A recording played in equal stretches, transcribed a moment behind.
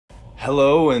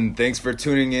Hello, and thanks for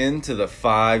tuning in to the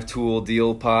 5-Tool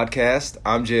Deal podcast.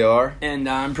 I'm JR. And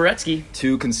I'm Paretsky.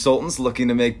 Two consultants looking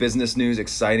to make business news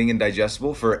exciting and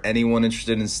digestible for anyone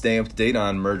interested in staying up to date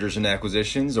on mergers and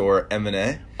acquisitions or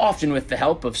M&A. Often with the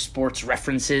help of sports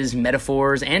references,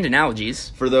 metaphors, and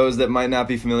analogies. For those that might not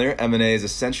be familiar, M&A is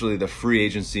essentially the free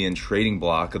agency and trading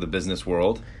block of the business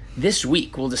world. This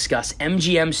week, we'll discuss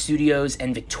MGM Studios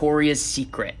and Victoria's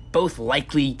Secret, both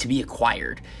likely to be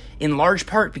acquired, in large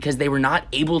part because they were not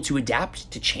able to adapt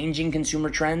to changing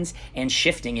consumer trends and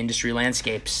shifting industry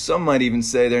landscapes. Some might even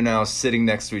say they're now sitting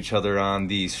next to each other on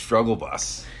the struggle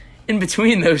bus. In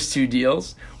between those two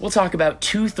deals, we'll talk about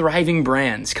two thriving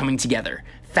brands coming together,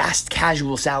 fast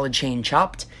casual salad chain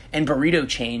Chopped and burrito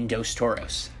chain Dos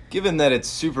Toros. Given that it's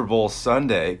Super Bowl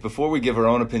Sunday, before we give our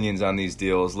own opinions on these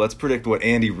deals, let's predict what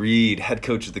Andy Reid, head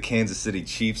coach of the Kansas City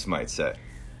Chiefs, might say.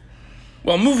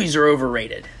 Well, movies are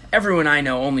overrated. Everyone I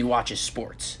know only watches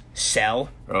sports. Sell.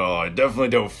 Oh, I definitely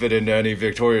don't fit into any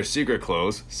Victoria's Secret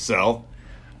clothes. Sell.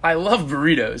 I love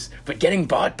burritos, but getting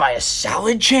bought by a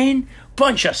salad chain?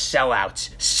 Bunch of sellouts.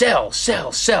 Sell,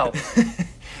 sell, sell.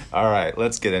 All right,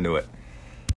 let's get into it.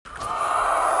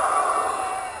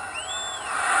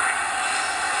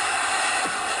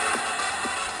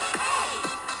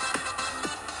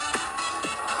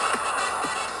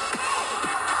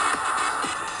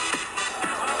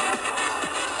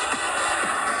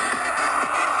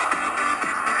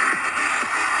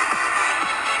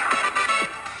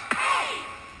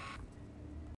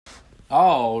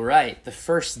 All right, the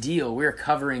first deal we're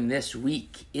covering this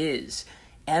week is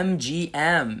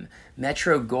MGM,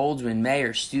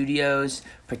 Metro-Goldwyn-Mayer Studios,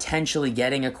 potentially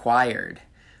getting acquired.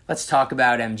 Let's talk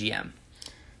about MGM.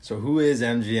 So who is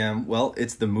MGM? Well,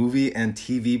 it's the movie and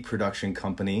TV production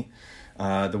company,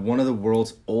 one of the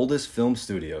world's oldest film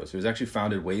studios. It was actually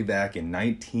founded way back in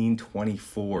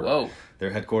 1924. Whoa. Their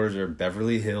headquarters are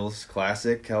Beverly Hills,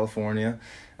 Classic, California.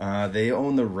 They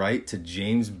own the right to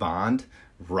James Bond,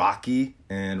 Rocky,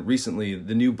 and recently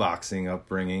the new boxing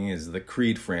upbringing is the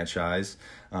Creed franchise.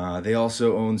 They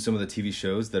also own some of the TV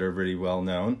shows that are pretty well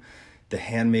known. The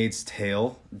Handmaid's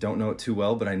Tale, don't know it too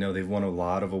well, but I know they've won a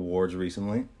lot of awards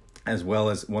recently, as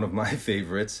well as one of my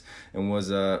favorites, and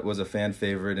was a fan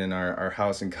favorite in our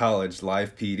house in college,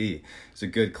 Live PD. It's a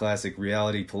good classic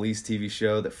reality police TV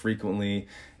show that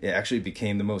it actually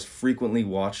became the most frequently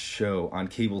watched show on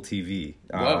cable TV.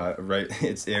 Right,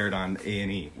 it's aired on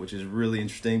A&E, which is really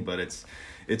interesting, but it's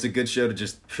a good show to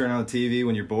just turn on the TV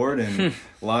when you're bored, and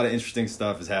a lot of interesting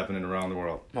stuff is happening around the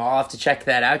world. Well, I'll have to check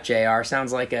that out, JR.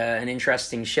 Sounds like an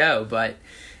interesting show, but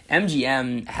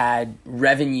MGM had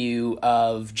revenue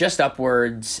of just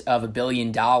upwards of $1 billion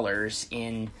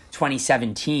in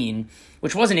 2017,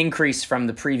 which was an increase from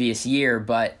the previous year,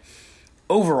 but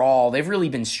overall, they've really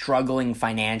been struggling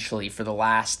financially for the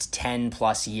last 10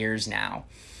 plus years now,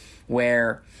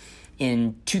 where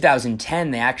in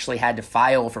 2010, they actually had to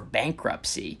file for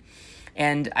bankruptcy.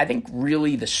 And I think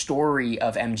really the story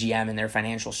of MGM and their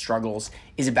financial struggles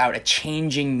is about a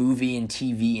changing movie and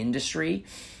TV industry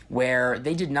where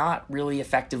they did not really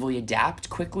effectively adapt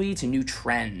quickly to new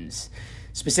trends.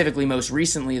 Specifically, most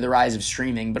recently, the rise of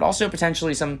streaming, but also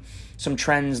potentially some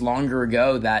trends longer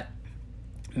ago that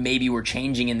maybe were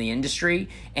changing in the industry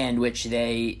and which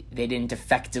they didn't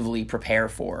effectively prepare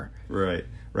for. Right.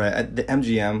 The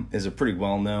MGM is a pretty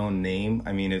well-known name.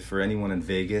 I mean, for anyone in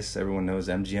Vegas, everyone knows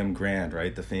MGM Grand,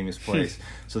 right? The famous place.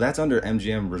 So that's under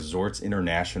MGM Resorts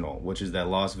International, which is that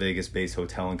Las Vegas-based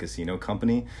hotel and casino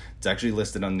company. It's actually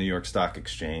listed on the New York Stock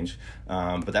Exchange.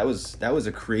 But that was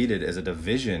created as a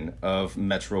division of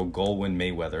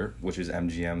Metro-Goldwyn-Mayer, which is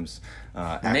MGM's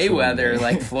actual Mayweather, name.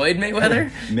 like Floyd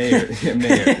Mayweather?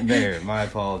 Mayer, my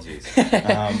apologies.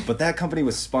 But that company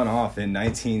was spun off in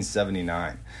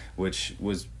 1979. Which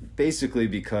was basically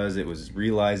because it was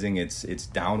realizing its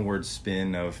downward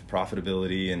spin of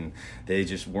profitability, and they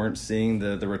just weren't seeing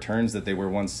the returns that they were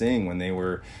once seeing when they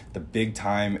were the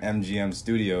big-time MGM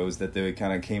studios that they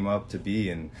kind of came up to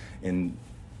be and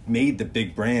made the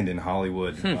big brand in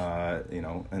Hollywood,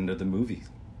 under the movies.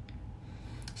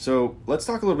 So let's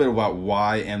talk a little bit about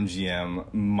why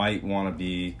MGM might want to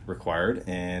be required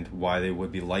and why they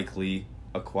would be likely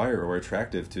acquire or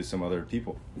attractive to some other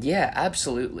people. Yeah,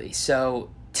 absolutely. So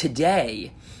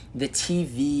today, the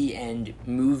TV and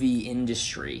movie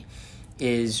industry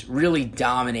is really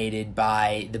dominated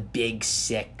by the big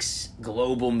six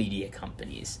global media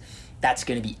companies. That's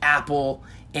going to be Apple,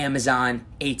 Amazon,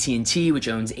 AT&T, which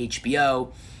owns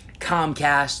HBO,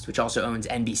 Comcast, which also owns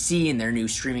NBC and their new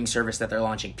streaming service that they're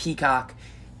launching, Peacock,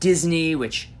 Disney,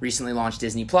 which recently launched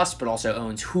Disney Plus, but also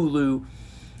owns Hulu,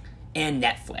 and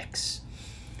Netflix.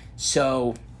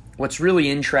 So what's really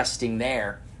interesting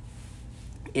there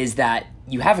is that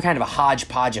you have a kind of a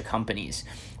hodgepodge of companies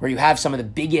where you have some of the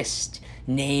biggest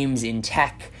names in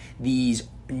tech, these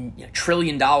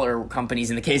trillion-dollar companies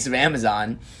in the case of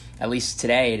Amazon, at least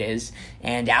today it is,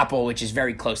 and Apple, which is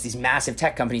very close, these massive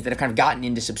tech companies that have kind of gotten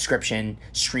into subscription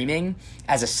streaming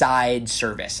as a side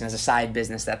service and as a side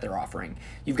business that they're offering.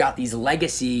 You've got these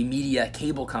legacy media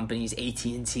cable companies,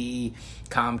 AT&T,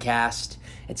 Comcast,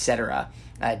 etc.,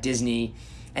 Disney,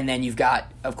 and then you've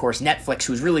got, of course, Netflix,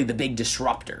 who's really the big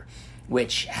disruptor,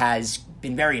 which has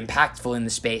been very impactful in the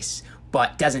space,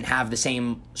 but doesn't have the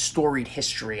same storied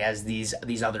history as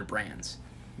these other brands.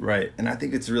 Right, and I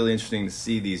think it's really interesting to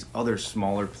see these other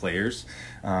smaller players,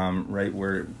 right,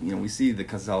 where we see the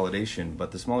consolidation,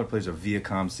 but the smaller players are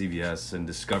Viacom, CBS, and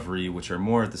Discovery, which are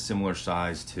more at the similar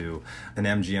size to an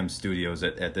MGM Studios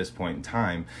at this point in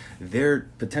time. They're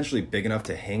potentially big enough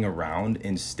to hang around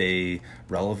and stay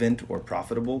relevant or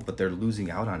profitable, but they're losing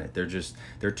out on it.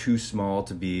 They're too small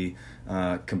to be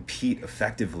compete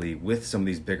effectively with some of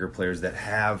these bigger players that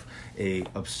have a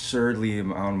absurdly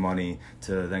amount of money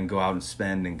to then go out and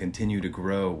spend and continue to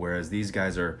grow, whereas these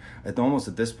guys are almost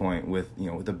at this point with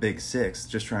the big six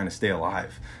just trying to stay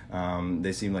alive.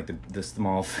 They seem like the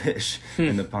small fish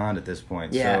in the pond at this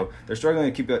point. Yeah. So they're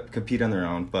struggling to compete on their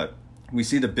own, but we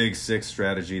see the big six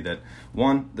strategy that,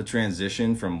 one, the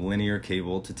transition from linear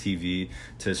cable to TV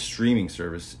to streaming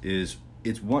service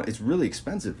it's really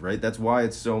expensive, right? That's why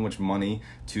it's so much money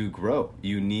to grow.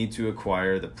 You need to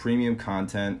acquire the premium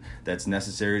content that's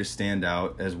necessary to stand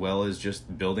out, as well as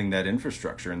just building that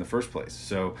infrastructure in the first place.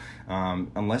 So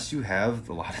unless you have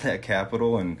a lot of that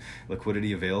capital and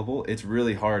liquidity available, it's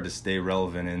really hard to stay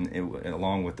relevant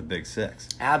along with the big six.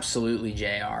 Absolutely,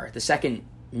 JR. The second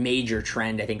major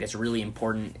trend I think that's really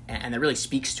important and that really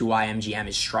speaks to why MGM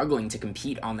is struggling to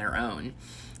compete on their own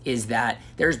is that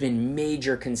there's been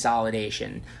major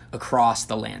consolidation across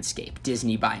the landscape.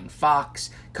 Disney buying Fox,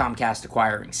 Comcast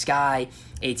acquiring Sky,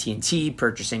 AT&T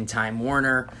purchasing Time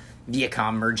Warner,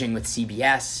 Viacom merging with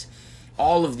CBS.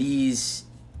 All of these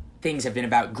things have been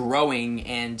about growing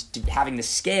and having the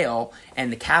scale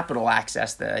and the capital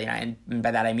access, and by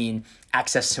that I mean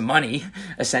access to money,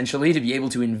 essentially, to be able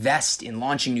to invest in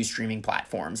launching new streaming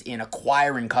platforms, in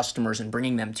acquiring customers and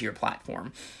bringing them to your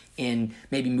platform, in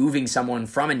maybe moving someone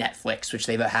from a Netflix, which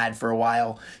they've had for a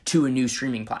while, to a new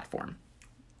streaming platform.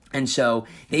 And so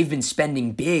they've been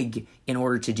spending big in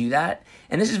order to do that.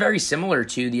 And this is very similar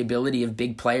to the ability of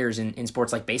big players in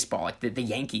sports like baseball, like the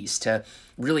Yankees, to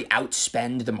really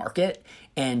outspend the market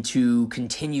and to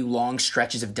continue long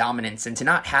stretches of dominance and to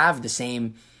not have the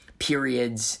same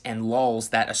periods and lulls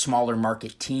that a smaller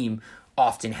market team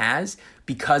often has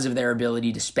because of their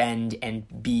ability to spend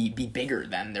and be bigger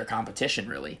than their competition,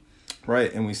 really.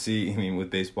 Right, and we see, with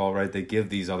baseball, right, they give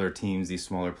these other teams, these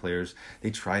smaller players,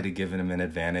 they try to give them an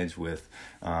advantage with,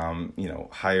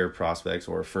 higher prospects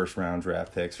or first-round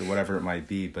draft picks or whatever it might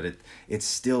be, but it's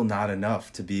still not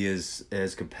enough to be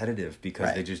as competitive because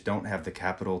right. They just don't have the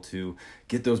capital to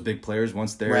get those big players.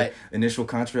 Once their initial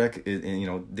contract,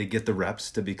 they get the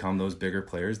reps to become those bigger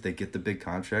players, they get the big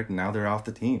contract, and now they're off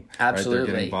the team. Absolutely. Right?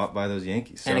 They're getting bought by those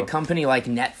Yankees. And a company like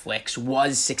Netflix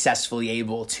was successfully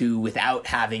able to, without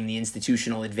having the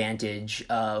institutional advantage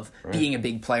of being a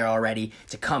big player already,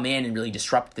 to come in and really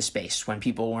disrupt the space when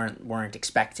people weren't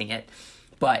expecting it.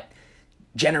 But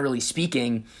generally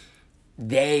speaking,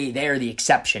 they are the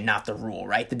exception, not the rule,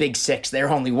 right? The big six, they're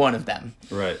only one of them.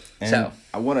 Right. And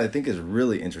what I think is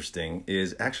really interesting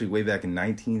is actually way back in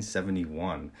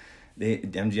 1971,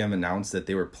 MGM announced that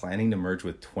they were planning to merge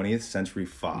with 20th Century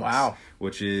Fox. Wow.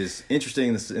 Which is interesting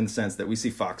in the sense that we see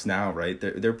Fox now, right?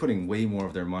 They're putting way more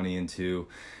of their money into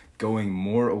going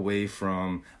more away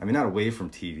from, not away from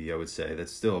TV, I would say.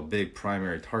 That's still a big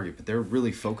primary target, but they're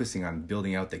really focusing on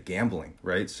building out the gambling,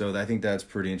 right? So I think that's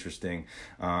pretty interesting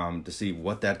to see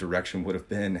what that direction would have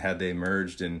been had they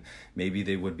merged, and maybe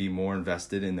they would be more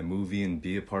invested in the movie and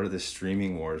be a part of the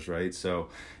streaming wars, right? So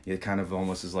it kind of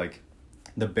almost is like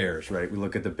the Bears, right? We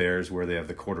look at the Bears where they have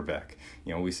the quarterback.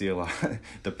 We see a lot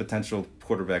the potential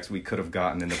quarterbacks we could have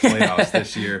gotten in the playoffs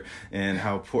this year, and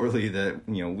how poorly that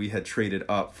we had traded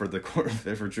up for the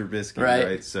quarterback for Trubisky,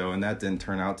 right? So, and that didn't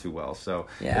turn out too well. So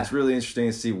It's really interesting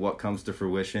to see what comes to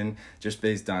fruition just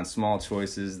based on small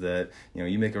choices that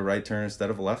you make a right turn instead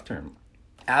of a left turn.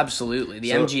 Absolutely,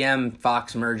 the MGM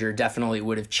Fox merger definitely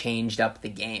would have changed up the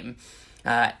game.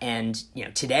 And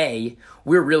today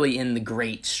we're really in the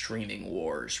great streaming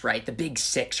wars, right? The big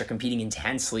six are competing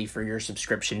intensely for your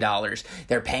subscription dollars.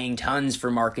 They're paying tons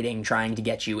for marketing, trying to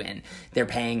get you in.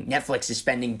 Netflix is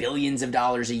spending billions of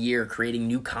dollars a year creating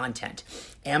new content.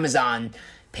 Amazon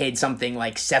paid something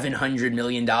like $700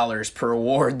 million per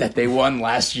award that they won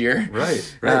last year.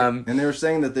 Right. And they were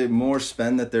saying that the more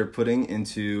spend that they're putting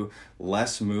into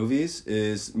less movies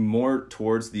is more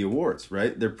towards the awards,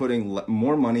 right? They're putting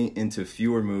more money into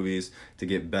fewer movies to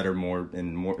get better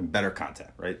content,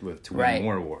 right? To win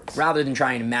more awards. Rather than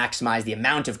trying to maximize the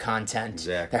amount of content,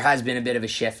 exactly. There has been a bit of a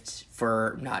shift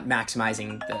for not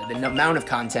maximizing the amount of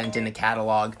content in the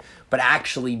catalog, but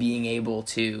actually being able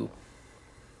to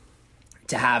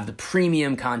have the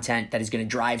premium content that is going to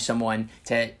drive someone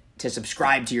to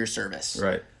subscribe to your service.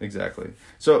 Right, exactly.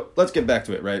 So let's get back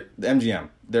to it, right? The MGM,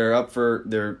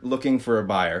 they're looking for a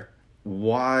buyer.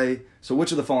 Why? So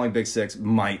which of the following big six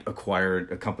might acquire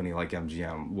a company like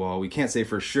MGM? Well, we can't say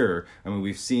for sure. I mean,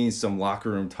 we've seen some locker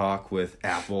room talk with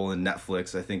Apple and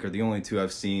Netflix, I think, are the only two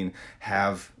I've seen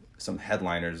have some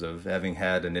headliners of having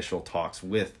had initial talks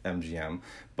with MGM.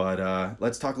 But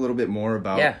let's talk a little bit more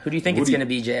about... Yeah, who do you think it's going to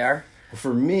be, JR?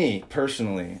 For me,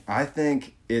 personally, I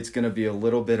think it's going to be a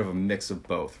little bit of a mix of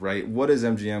both, right? What is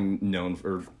MGM known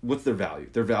for? What's their value?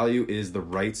 Their value is the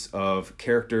rights of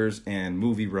characters and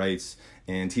movie rights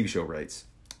and TV show rights.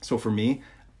 So for me,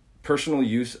 personal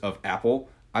use of Apple,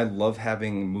 I love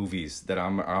having movies that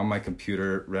are on my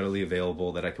computer readily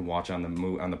available that I can watch on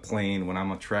the plane when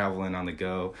I'm traveling on the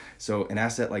go. So an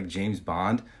asset like James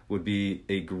Bond would be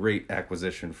a great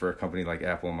acquisition for a company like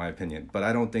Apple, in my opinion. But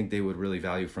I don't think they would really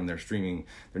value from their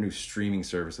new streaming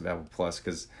service of Apple Plus,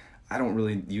 because I don't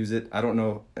really use it. I don't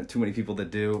know too many people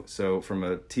that do. So from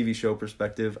a TV show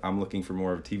perspective, I'm looking for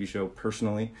more of a TV show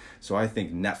personally. So I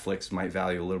think Netflix might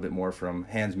value a little bit more from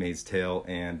Handmaid's Tale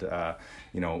and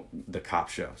the cop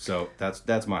show. So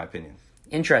that's my opinion.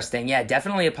 Interesting. Yeah,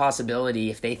 definitely a possibility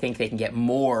if they think they can get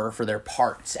more for their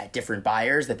parts at different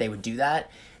buyers that they would do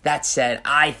that. That said,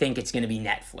 I think it's going to be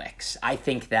Netflix. I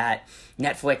think that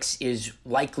Netflix is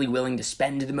likely willing to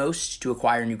spend the most to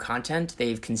acquire new content.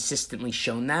 They've consistently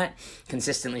shown that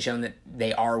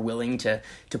they are willing to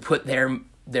put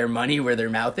their money where their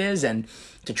mouth is and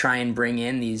to try and bring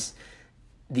in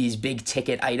these big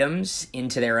ticket items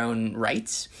into their own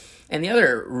rights. And the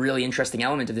other really interesting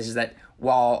element of this is that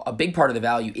while a big part of the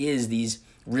value is these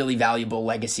really valuable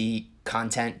legacy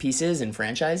content pieces and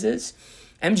franchises,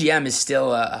 MGM is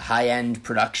still a high-end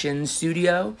production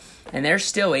studio, and they're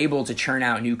still able to churn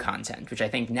out new content, which I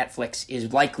think Netflix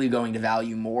is likely going to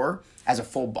value more as a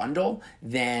full bundle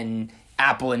than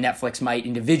Apple and Netflix might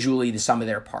individually the sum of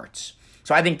their parts.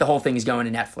 So I think the whole thing is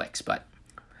going to Netflix, but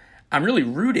I'm really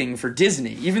rooting for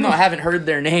Disney, even though I haven't heard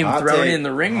their name thrown in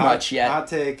the ring much yet. Hot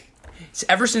take.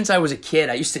 Ever since I was a kid,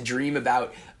 I used to dream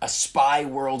about a spy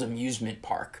world amusement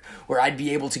park where I'd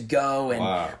be able to go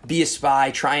and be a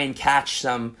spy, try and catch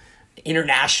some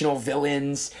international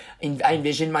villains. I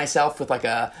envisioned myself with like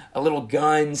a little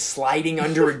gun sliding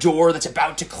under a door that's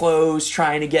about to close,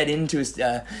 trying to get into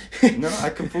I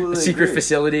completely a secret agree.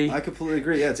 facility. I completely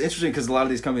agree. Yeah, it's interesting because a lot of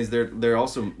these companies, they're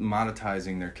also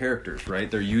monetizing their characters, right?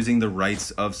 They're using the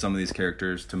rights of some of these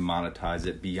characters to monetize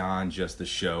it beyond just the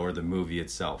show or the movie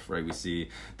itself, right? We see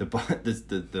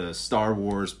the Star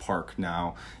Wars park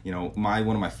now. One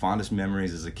of my fondest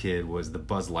memories as a kid was the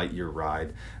Buzz Lightyear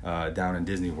ride down in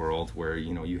Disney World, where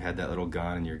you had that little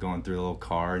gun and you're going through a little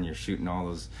car and you're shooting all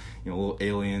those little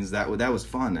aliens. That was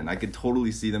fun, and I could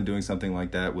totally see them doing something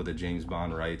like that with the James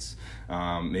Bond rights,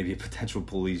 maybe a potential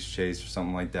police chase or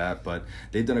something like that. But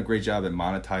they've done a great job at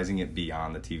monetizing it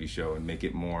beyond the TV show and make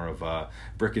it more of a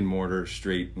brick and mortar,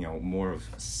 straight, more of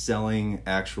selling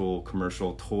actual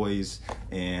commercial toys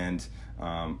and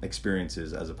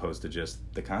experiences as opposed to just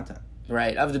the content.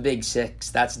 Right, of the big six,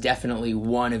 that's definitely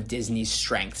one of Disney's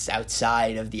strengths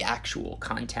outside of the actual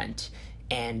content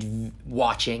and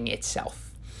watching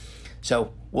itself.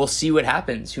 So we'll see what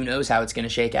happens. Who knows how it's going to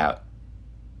shake out.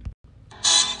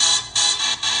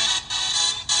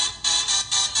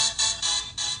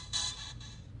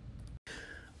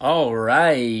 All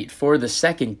right, for the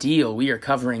second deal we are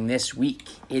covering this week,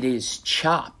 it is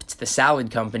Chopped, the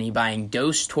salad company, buying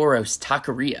Dos Toros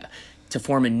Taqueria to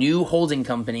form a new holding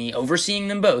company overseeing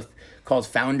them both called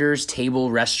Founders Table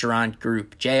Restaurant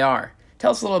Group. JR,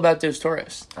 tell us a little about Dos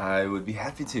Toros. I would be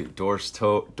happy to.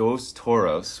 Dos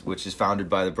Toros, which is founded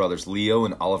by the brothers Leo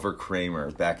and Oliver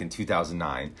Kramer back in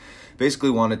 2009,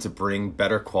 basically wanted to bring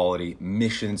better quality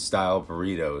Mission-style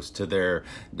burritos to their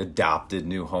adopted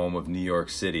new home of New York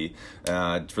City.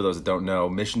 For those that don't know,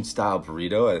 Mission-style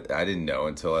burrito, I didn't know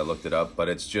until I looked it up, but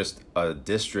it's just a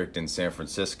district in San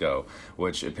Francisco,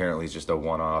 which apparently is just a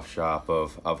one-off shop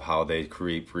of how they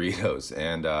create burritos.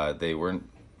 And they weren't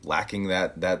lacking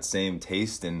that same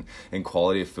taste and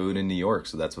quality of food in New York.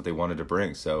 So that's what they wanted to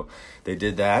bring. So they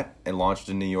did that and launched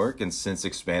in New York, and since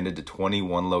expanded to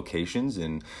 21 locations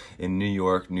in New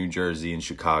York, New Jersey, and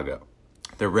Chicago.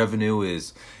 Their revenue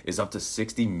is up to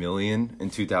 $60 million in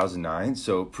 2009,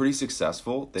 so pretty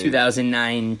successful.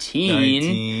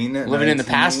 2019, living in the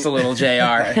past a little, JR.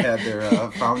 I had their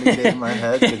founding date in my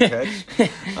head, good catch.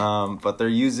 But they're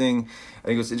using, I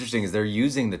think what's interesting is they're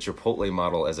using the Chipotle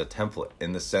model as a template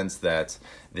in the sense that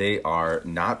they are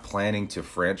not planning to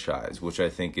franchise, which I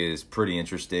think is pretty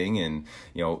interesting, and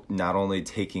not only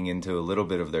taking into a little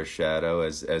bit of their shadow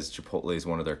as Chipotle is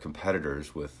one of their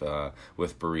competitors with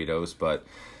burritos, but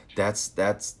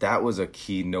that was a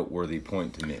key noteworthy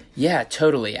point to me. Yeah,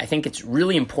 totally. I think it's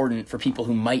really important for people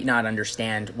who might not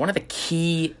understand. One of the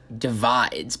key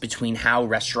divides between how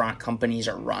restaurant companies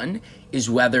are run is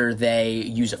whether they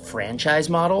use a franchise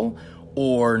model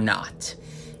or not.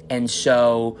 And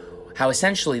so how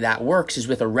essentially that works is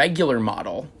with a regular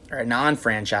model or a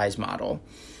non-franchise model,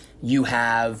 you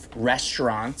have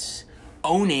restaurants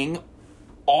owning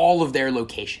all of their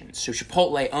locations. So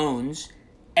Chipotle owns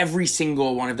every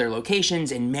single one of their locations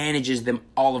and manages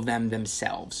all of them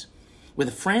themselves. With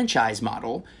a franchise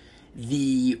model,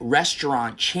 the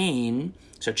restaurant chain,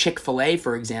 so Chick-fil-A,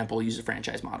 for example, uses a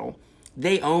franchise model.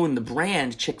 They own the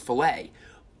brand Chick-fil-A,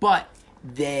 but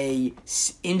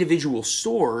individual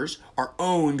stores are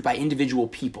owned by individual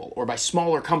people or by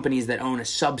smaller companies that own a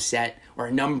subset or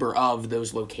a number of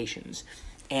those locations.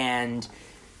 And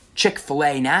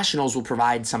Chick-fil-A nationals will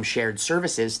provide some shared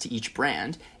services to each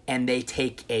brand, and they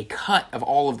take a cut of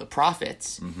all of the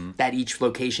profits that each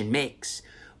location makes,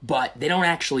 but they don't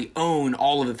actually own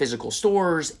all of the physical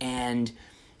stores, and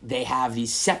they have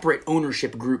these separate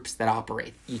ownership groups that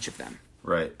operate each of them.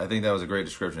 Right. I think that was a great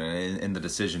description. And the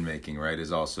decision-making, right,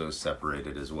 is also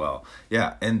separated as well.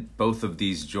 Yeah, and both of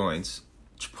these joints,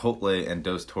 Chipotle and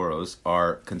Dos Toros,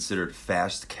 are considered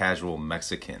fast casual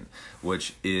Mexican,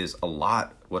 which is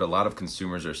what a lot of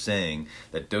consumers are saying,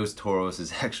 that Dos Toros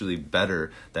is actually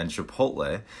better than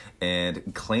Chipotle,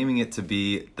 and claiming it to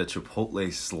be the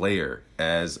Chipotle slayer,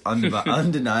 as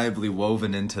undeniably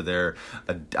woven into their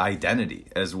identity,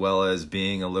 as well as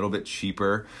being a little bit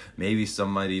cheaper, maybe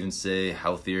some might even say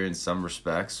healthier in some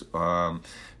respects,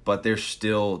 but they're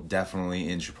still definitely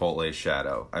in Chipotle's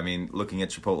shadow. I mean, looking at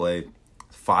Chipotle,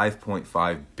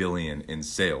 $5.5 billion in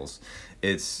sales.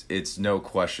 It's no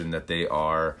question that they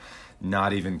are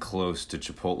not even close to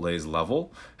Chipotle's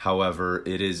level. However,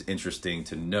 it is interesting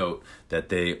to note that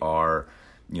they are,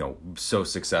 so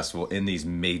successful in these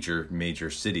major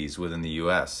cities within the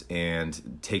U.S.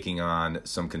 and taking on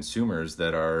some consumers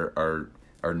that are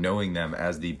knowing them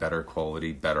as the better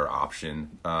quality, better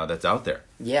option that's out there.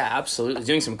 Yeah, absolutely.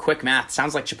 Doing some quick math,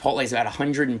 sounds like Chipotle is about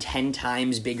 110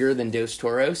 times bigger than Dos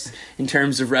Toros in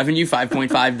terms of revenue,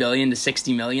 5.5 billion to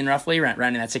 60 million roughly,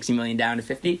 rounding that 60 million down to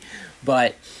 50.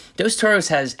 But Dos Toros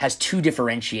has two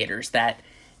differentiators that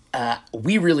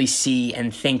we really see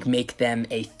and think make them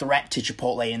a threat to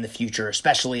Chipotle in the future,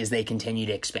 especially as they continue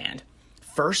to expand.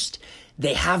 First,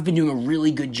 they have been doing a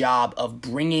really good job of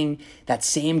bringing that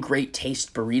same great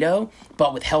taste burrito,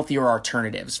 but with healthier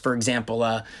alternatives. For example,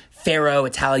 farro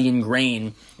Italian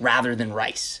grain rather than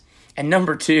rice. And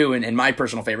number two, and my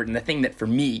personal favorite, and the thing that for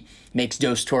me makes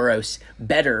Dos Toros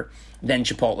better than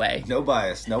Chipotle. No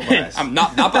bias. I'm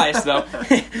not biased though.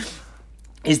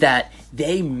 Is that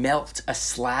they melt a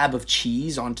slab of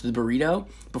cheese onto the burrito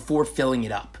before filling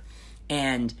it up.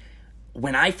 And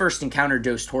when I first encountered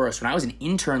Dos Toros, when I was an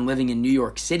intern living in New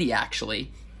York City,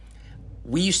 actually,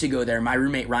 we used to go there, my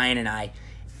roommate Ryan and I,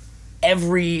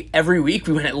 every week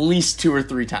we went at least 2 or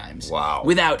 3 times. Wow.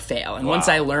 Without fail. And once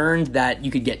I learned that you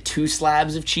could get 2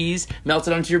 slabs of cheese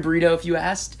melted onto your burrito if you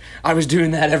asked, I was doing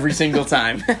that every single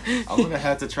time. I'm going to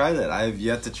have to try that. I have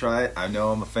yet to try it. I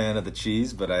know I'm a fan of the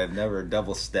cheese, but I have never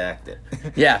double stacked it.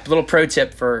 Yeah, little pro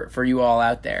tip for you all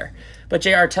out there. But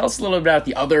JR, tell us a little about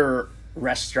the other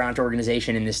restaurant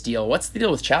organization in this deal. What's the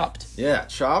deal with Chopped? Yeah,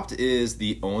 Chopped is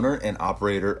the owner and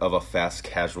operator of a fast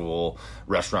casual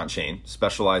restaurant chain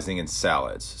specializing in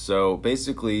salads. So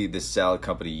basically, this salad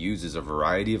company uses a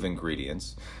variety of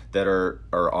ingredients that are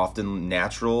often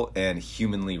natural and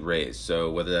humanly raised.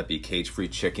 So whether that be cage-free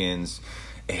chickens,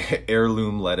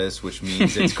 heirloom lettuce, which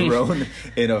means it's grown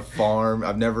in a farm.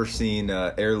 I've never seen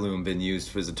heirloom been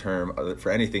used as a term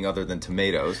for anything other than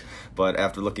tomatoes, but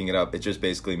after looking it up, it just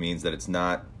basically means that it's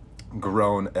not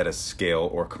grown at a scale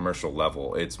or commercial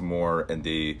level. It's more in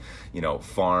the,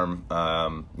 farm,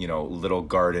 little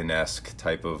garden-esque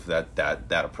type of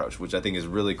that approach, which I think is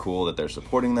really cool that they're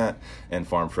supporting that, and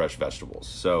farm fresh vegetables.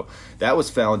 So that was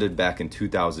founded back in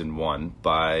 2001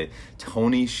 by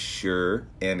Tony Scher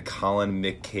and Colin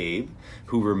McCabe,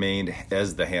 who remained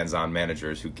as the hands-on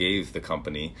managers who gave the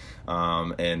company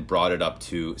and brought it up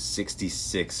to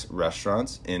 66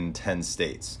 restaurants in 10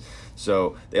 states.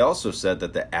 So they also said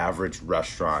that the average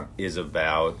restaurant is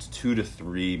about 2 to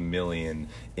 3 million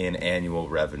in annual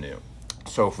revenue.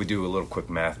 So if we do a little quick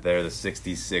math there, the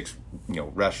 66,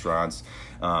 restaurants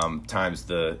times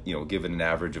the, given an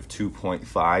average of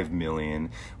 2.5 million,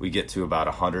 we get to about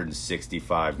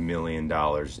 $165 million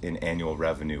in annual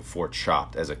revenue for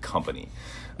Chopt as a company.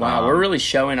 Wow, we're really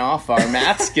showing off our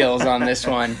math skills on this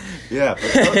one. Yeah,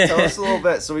 but tell us a little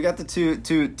bit. So we got the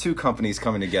two companies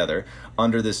coming together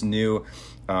under this new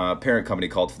parent company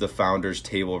called the Founders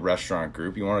Table Restaurant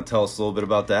Group. You want to tell us a little bit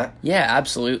about that? Yeah,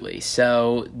 absolutely.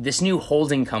 So this new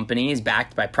holding company is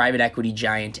backed by private equity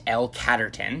giant L.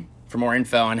 Catterton. For more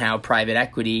info on how private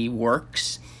equity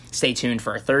works, stay tuned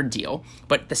for our third deal.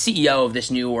 But the CEO of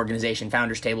this new organization,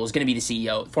 Founders Table, is going to be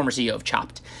the former CEO of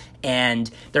Chopt. And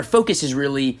their focus is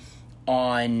really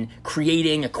on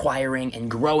creating, acquiring, and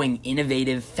growing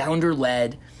innovative,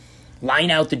 founder-led,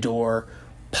 line-out-the-door,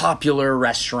 popular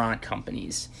restaurant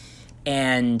companies.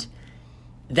 And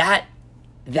that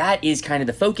is kind of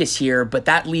the focus here, but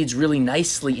that leads really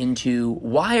nicely into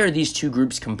why are these two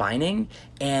groups combining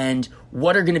and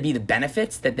what are going to be the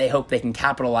benefits that they hope they can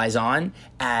capitalize on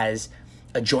as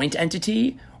a joint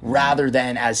entity rather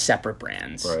than as separate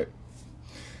brands.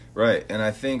 Right, and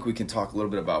I think we can talk a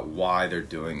little bit about why they're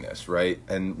doing this, right?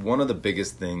 And one of the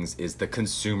biggest things is the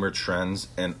consumer trends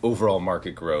and overall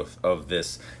market growth of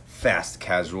this fast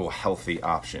casual healthy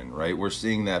option, right? We're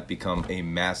seeing that become a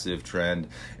massive trend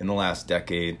in the last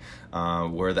decade,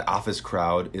 where the office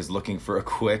crowd is looking for a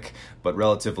quick but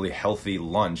relatively healthy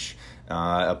lunch,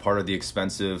 a part of the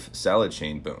expensive salad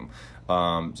chain boom.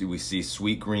 We see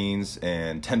Sweetgreens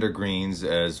and Tender Greens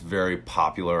as very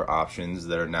popular options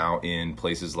that are now in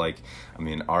places like,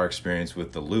 our experience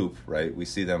with the Loop, right? We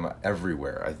see them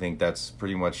everywhere. I think that's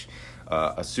pretty much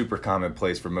a super common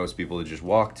place for most people to just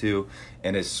walk to,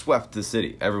 and it's swept the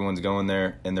city. Everyone's going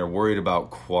there, and they're worried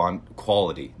about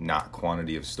quality, not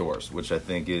quantity of stores, which I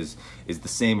think is the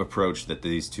same approach that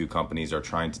these two companies are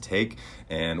trying to take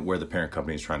and where the parent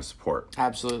company is trying to support.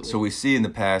 Absolutely. So we see in the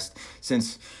past,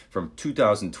 since from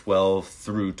 2012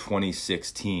 through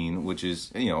 2016, which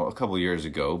is, a couple of years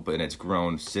ago, but it's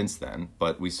grown since then.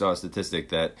 But we saw a statistic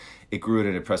that it grew at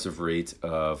an impressive rate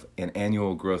of an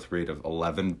annual growth rate of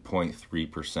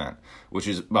 11.3%, which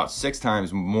is about 6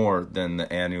 times more than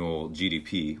the annual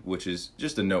GDP, which is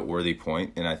just a noteworthy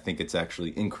point, and I think it's actually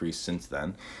increased since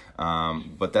then.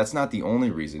 But that's not the only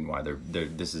reason why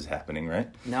this is happening, right?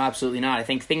 No, absolutely not. I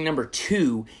think thing number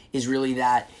 2 is really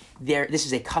that this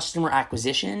is a customer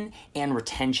acquisition and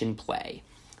retention play.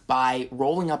 By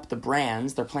rolling up the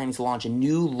brands, they're planning to launch a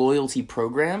new loyalty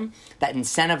program that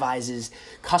incentivizes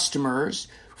customers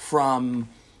from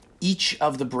each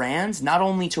of the brands not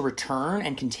only to return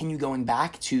and continue going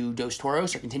back to Dos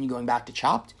Toros or continue going back to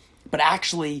Chopt, but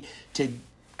actually to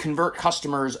convert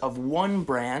customers of one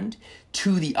brand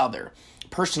to the other.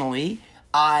 Personally,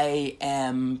 I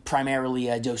am primarily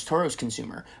a Dos Toros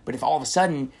consumer, but if all of a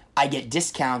sudden I get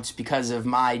discounts because of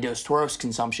my Dos Toros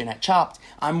consumption at Chopt,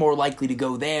 I'm more likely to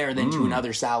go there than to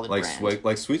another salad brand.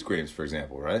 Like Sweetgreens, for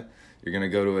example, right? You're going to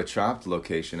go to a Chopt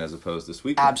location as opposed to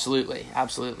Sweetgreens.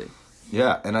 Absolutely.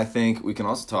 Yeah, and I think we can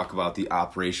also talk about the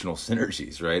operational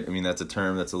synergies, right? That's a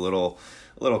term that's a little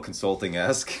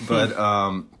consulting-esque,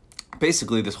 but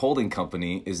basically this holding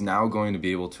company is now going to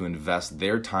be able to invest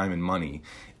their time and money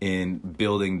in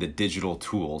building the digital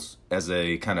tools as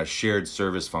a kind of shared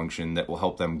service function that will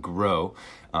help them grow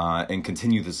and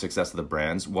continue the success of the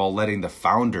brands while letting the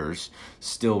founders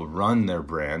still run their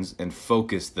brands and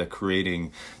focus the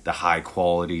creating the high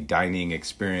quality dining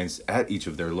experience at each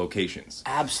of their locations.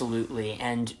 Absolutely.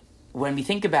 And when we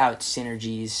think about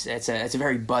synergies, it's a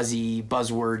very buzzy,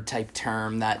 buzzword type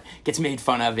term that gets made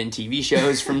fun of in TV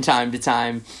shows from time to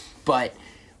time. But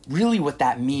really what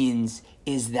that means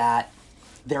is that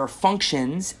there are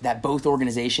functions that both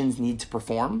organizations need to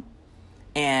perform,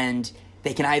 and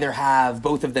they can either have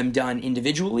both of them done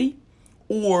individually,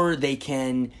 or they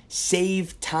can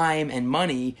save time and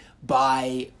money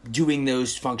by doing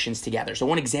those functions together. So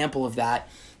one example of that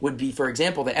would be, for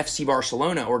example, the FC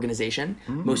Barcelona organization,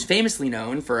 most famously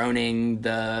known for owning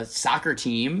the soccer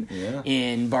team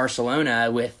in Barcelona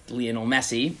with Lionel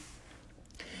Messi.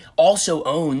 also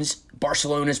owns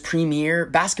Barcelona's premier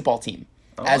basketball team,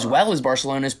 as well as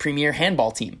Barcelona's premier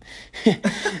handball team.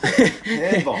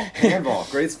 Handball,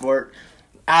 great sport.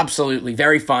 Absolutely,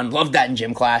 very fun. Loved that in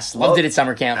gym class. Loved it at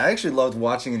summer camp. I actually loved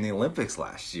watching in the Olympics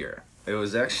last year. It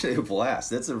was actually a blast.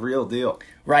 That's a real deal.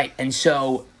 Right, and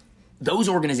so those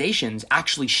organizations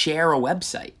actually share a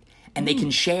website, and they can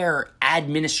share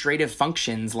administrative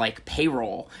functions like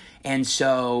payroll. And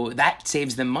so that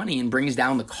saves them money and brings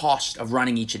down the cost of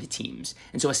running each of the teams.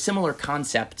 And so a similar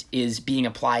concept is being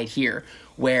applied here,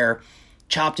 where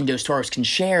Chopped and Dos Toros can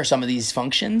share some of these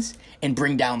functions and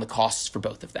bring down the costs for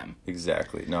both of them.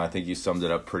 Exactly. No, I think you summed it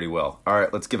up pretty well. All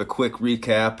right, let's give a quick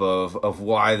recap of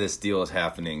why this deal is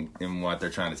happening and what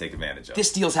they're trying to take advantage of.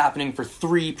 This deal's happening for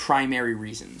 3 primary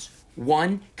reasons.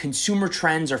 1, consumer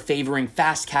trends are favoring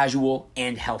fast casual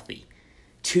and healthy.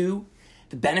 2,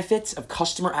 the benefits of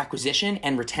customer acquisition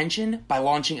and retention by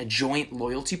launching a joint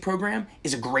loyalty program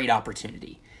is a great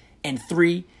opportunity. And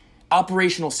 3,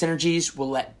 operational synergies will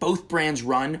let both brands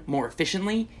run more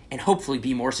efficiently and hopefully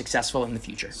be more successful in the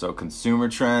future. So consumer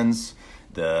trends,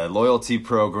 the loyalty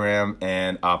program,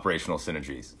 and operational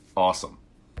synergies. Awesome.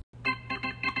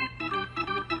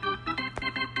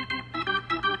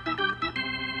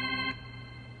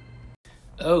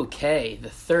 Okay, the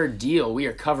third deal we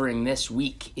are covering this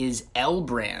week is L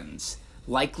Brands,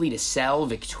 likely to sell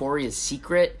Victoria's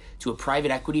Secret to a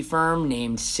private equity firm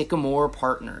named Sycamore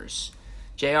Partners.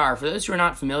 JR, for those who are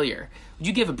not familiar, would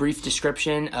you give a brief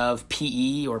description of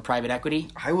PE or private equity?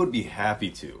 I would be happy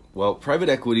to. Well, private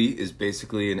equity is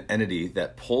basically an entity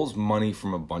that pulls money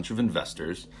from a bunch of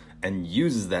investors and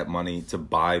uses that money to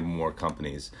buy more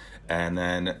companies and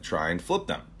then try and flip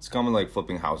them. It's common like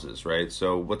flipping houses, right?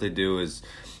 So what they do is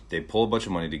they pull a bunch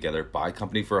of money together, buy a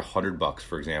company for $100,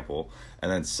 for example,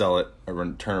 and then sell it,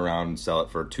 or turn around and sell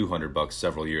it for $200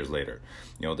 several years later.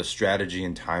 You know, the strategy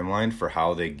and timeline for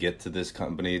how they get to this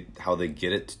company, how they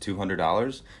get it to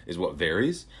 $200 is what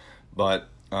varies, but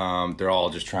they're all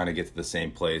just trying to get to the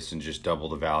same place and just double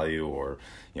the value, or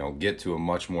get to a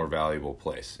much more valuable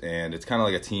place. And it's kind of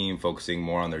like a team focusing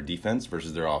more on their defense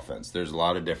versus their offense. There's a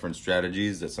lot of different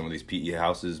strategies that some of these PE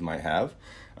houses might have,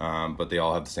 but they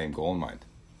all have the same goal in mind.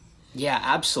 Yeah,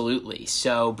 absolutely.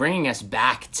 So bringing us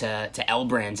back to L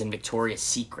Brands and Victoria's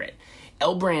Secret.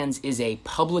 L Brands is a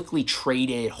publicly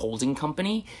traded holding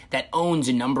company that owns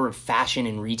a number of fashion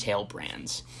and retail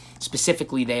brands.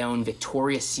 Specifically, they own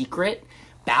Victoria's Secret,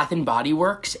 Bath & Body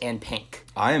Works, and PINK.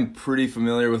 I am pretty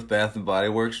familiar with Bath & Body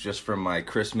Works just from my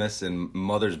Christmas and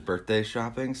Mother's birthday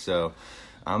shopping, so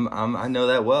I know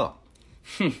that well.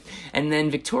 And then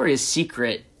Victoria's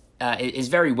Secret is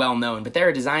very well known, but they're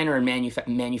a designer and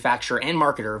manufacturer and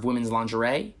marketer of women's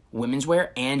lingerie, women's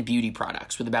wear, and beauty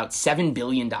products with about $7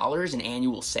 billion in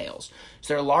annual sales.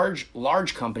 So they're a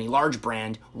large company, large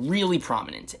brand, really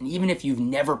prominent. And even if you've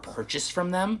never purchased from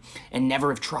them and never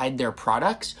have tried their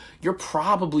products, you're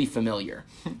probably familiar.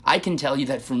 I can tell you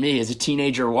that for me, as a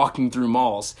teenager walking through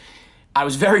malls, I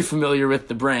was very familiar with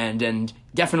the brand and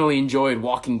definitely enjoyed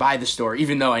walking by the store,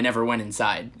 even though I never went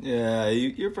inside. Yeah,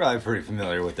 you're probably pretty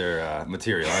familiar with their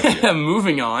material, aren't you?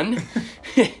 Moving on.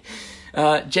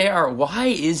 JR, why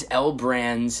is L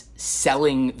Brands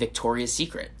selling Victoria's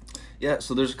Secret? Yeah,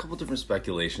 so there's a couple different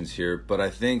speculations here, but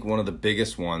I think one of the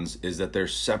biggest ones is that they're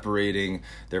separating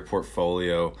their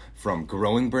portfolio from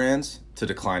growing brands to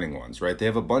declining ones, right? They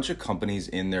have a bunch of companies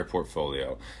in their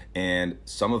portfolio, and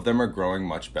some of them are growing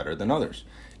much better than others.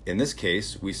 In this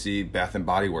case, we see Bath &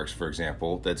 Body Works, for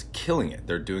example, that's killing it.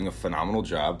 They're doing a phenomenal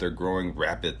job. They're growing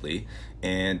rapidly.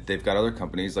 And they've got other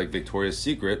companies like Victoria's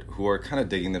Secret who are kind of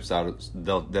digging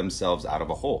themselves out of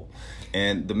a hole.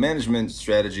 And the management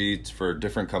strategy for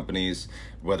different companies,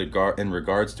 whether in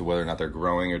regards to whether or not they're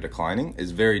growing or declining,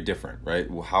 is very different, right?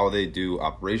 How they do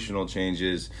operational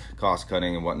changes, cost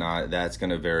cutting and whatnot, that's going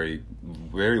to vary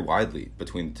very widely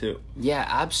between the two. Yeah,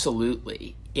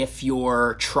 absolutely. If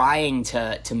you're trying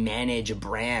to manage a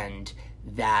brand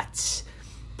that's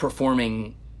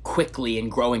performing quickly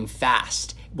and growing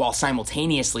fast while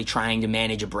simultaneously trying to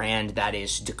manage a brand that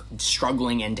is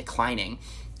struggling and declining,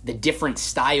 the different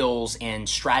styles and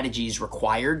strategies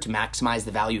required to maximize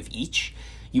the value of each,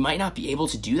 you might not be able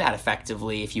to do that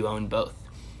effectively if you own both.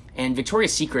 And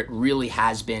Victoria's Secret really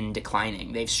has been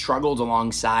declining. They've struggled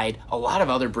alongside a lot of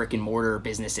other brick and mortar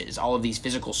businesses, all of these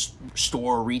physical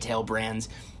store retail brands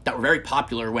that were very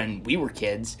popular when we were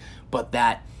kids, but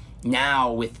that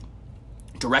now with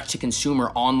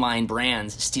direct-to-consumer online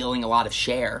brands stealing a lot of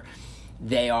share,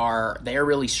 they are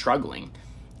really struggling.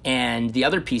 And the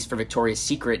other piece for Victoria's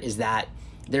Secret is that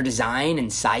their design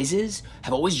and sizes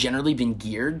have always generally been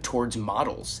geared towards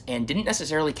models and didn't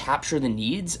necessarily capture the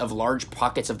needs of large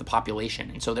pockets of the population.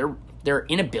 And so their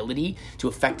inability to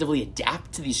effectively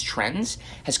adapt to these trends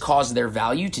has caused their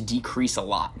value to decrease a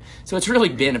lot. So it's really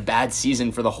been a bad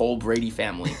season for the whole Brady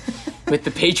family, with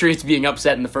the Patriots being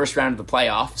upset in the first round of the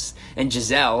playoffs, and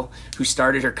Giselle, who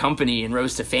started her company and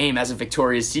rose to fame as a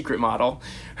Victoria's Secret model,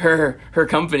 her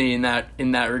company in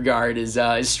that regard is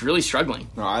really struggling.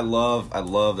 No, I love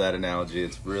that analogy.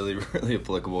 It's really really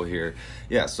applicable here.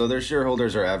 Yeah, so their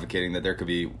shareholders are advocating that there could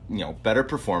be, better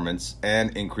performance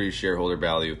and increased shareholder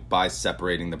value by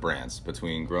separating the brands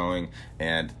between growing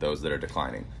and those that are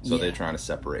declining. So they're trying to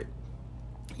separate.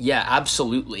 Yeah,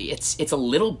 absolutely. It's a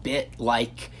little bit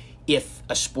like if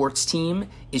a sports team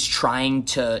is trying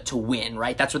to win,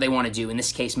 right? That's what they want to do. In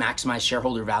this case, maximize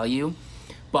shareholder value.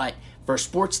 But for a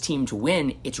sports team to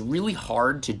win, it's really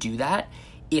hard to do that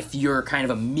if you're kind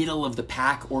of a middle of the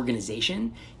pack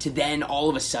organization to then all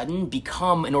of a sudden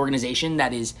become an organization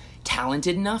that is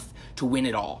talented enough to win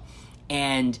it all.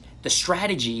 And the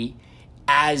strategy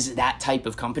as that type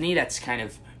of company that's kind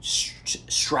of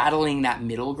straddling that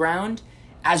middle ground,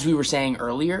 as we were saying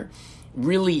earlier,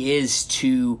 really is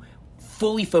to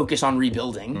fully focus on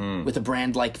rebuilding with a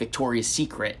brand like Victoria's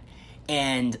Secret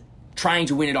and trying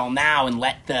to win it all now and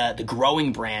let the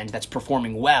growing brand that's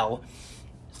performing well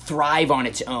thrive on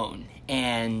its own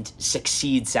and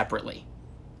succeed separately.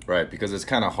 Right, because it's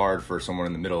kind of hard for someone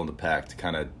in the middle of the pack to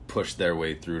kind of push their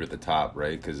way through to the top,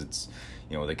 right? Because it's,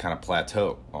 they kind of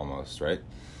plateau almost, right?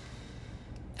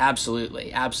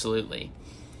 Absolutely, absolutely.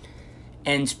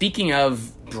 And speaking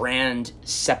of brand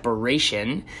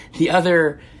separation, the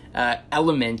other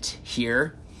element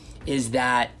here is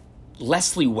that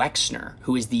Leslie Wexner,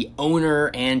 who is the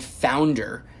owner and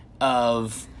founder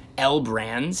of L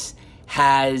Brands,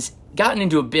 has gotten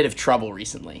into a bit of trouble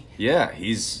recently. Yeah,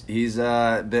 he's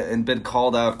been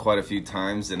called out quite a few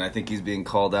times, and I think he's being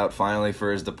called out finally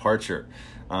for his departure.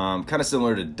 Kind of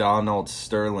similar to Donald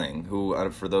Sterling, who,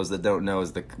 for those that don't know,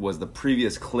 was the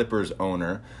previous Clippers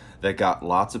owner that got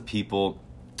lots of people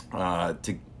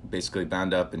to basically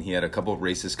bound up, and he had a couple of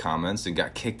racist comments and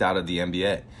got kicked out of the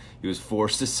NBA. He was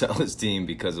forced to sell his team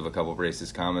because of a couple of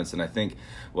racist comments, and I think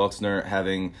Wexner,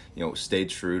 having stayed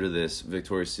true to this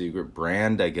Victoria's Secret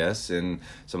brand, I guess, and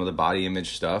some of the body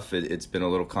image stuff, it's been a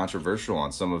little controversial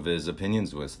on some of his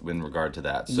opinions in regard to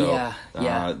that. So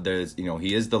there's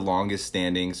he is the longest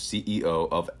standing CEO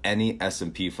of any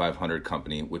S&P 500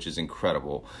 company, which is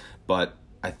incredible, but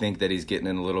I think that he's getting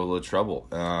in a little bit of trouble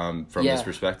from his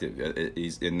perspective.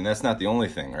 And that's not the only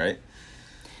thing, right?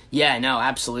 Yeah, no,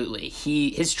 absolutely.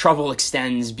 His trouble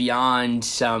extends beyond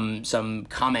some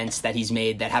comments that he's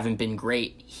made that haven't been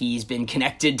great. He's been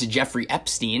connected to Jeffrey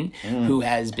Epstein, who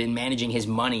has been managing his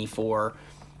money for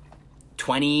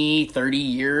 20, 30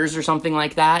 years or something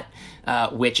like that,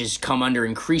 which has come under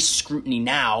increased scrutiny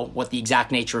now, what the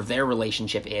exact nature of their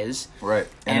relationship is. Right.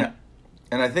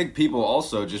 And I think people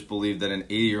also just believe that an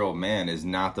 80-year-old man is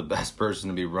not the best person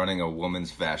to be running a woman's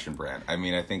fashion brand. I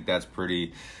mean, I think that's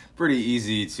pretty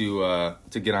easy to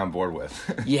get on board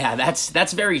with. Yeah,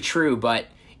 that's very true. But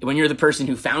when you're the person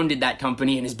who founded that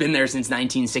company and has been there since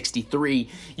 1963,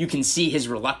 you can see his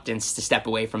reluctance to step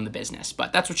away from the business.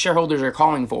 But that's what shareholders are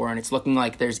calling for, and it's looking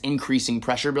like there's increasing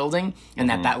pressure building, and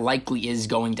that likely is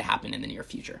going to happen in the near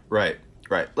future. Right.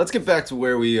 Let's get back to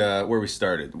where we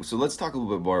started. So let's talk a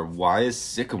little bit more. Why is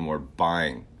Sycamore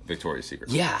buying Victoria's Secret?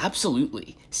 Yeah,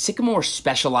 absolutely. Sycamore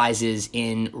specializes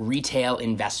in retail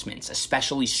investments,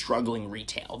 especially struggling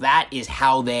retail. That is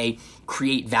how they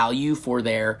create value for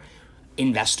their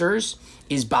investors,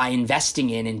 is by investing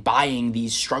in and buying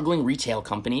these struggling retail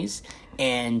companies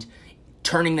and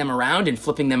turning them around and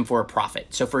flipping them for a profit.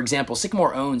 So, for example,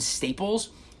 Sycamore owns Staples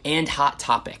and Hot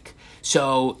Topic.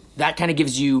 So that kind of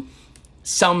gives you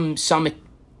some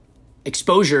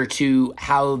exposure to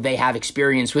how they have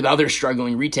experience with other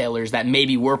struggling retailers that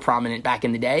maybe were prominent back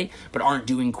in the day but aren't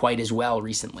doing quite as well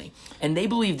recently. And they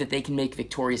believe that they can make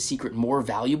Victoria's Secret more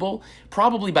valuable,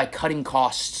 probably by cutting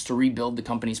costs to rebuild the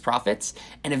company's profits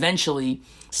and eventually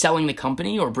selling the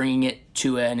company or bringing it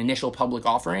to an initial public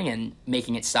offering and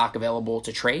making its stock available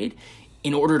to trade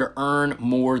in order to earn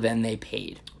more than they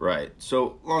paid. Right.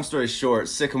 So, long story short,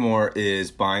 Sycamore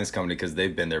is buying this company because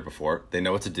they've been there before. They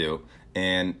know what to do.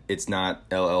 And it's not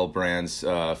LL Brands'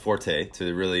 forte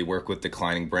to really work with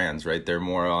declining brands, right? They're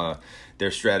more, their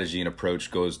strategy and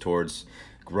approach goes towards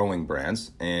growing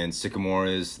brands. And Sycamore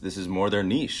this is more their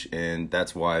niche. And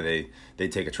that's why they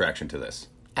take attraction to this.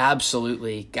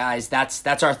 Absolutely. Guys,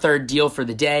 that's our third deal for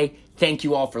the day. Thank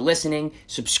you all for listening.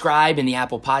 Subscribe in the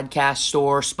Apple Podcast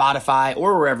Store, Spotify,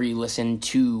 or wherever you listen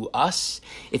to us.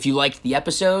 If you liked the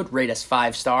episode, rate us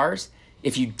 5 stars.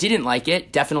 If you didn't like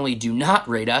it, definitely do not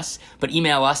rate us, but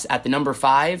email us at the number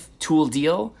 5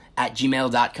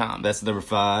 tooldeal@gmail.com. That's the number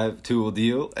 5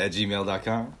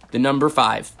 tooldeal@gmail.com. The number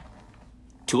 5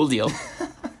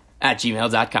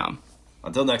 tooldeal@gmail.com.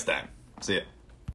 Until next time. See ya.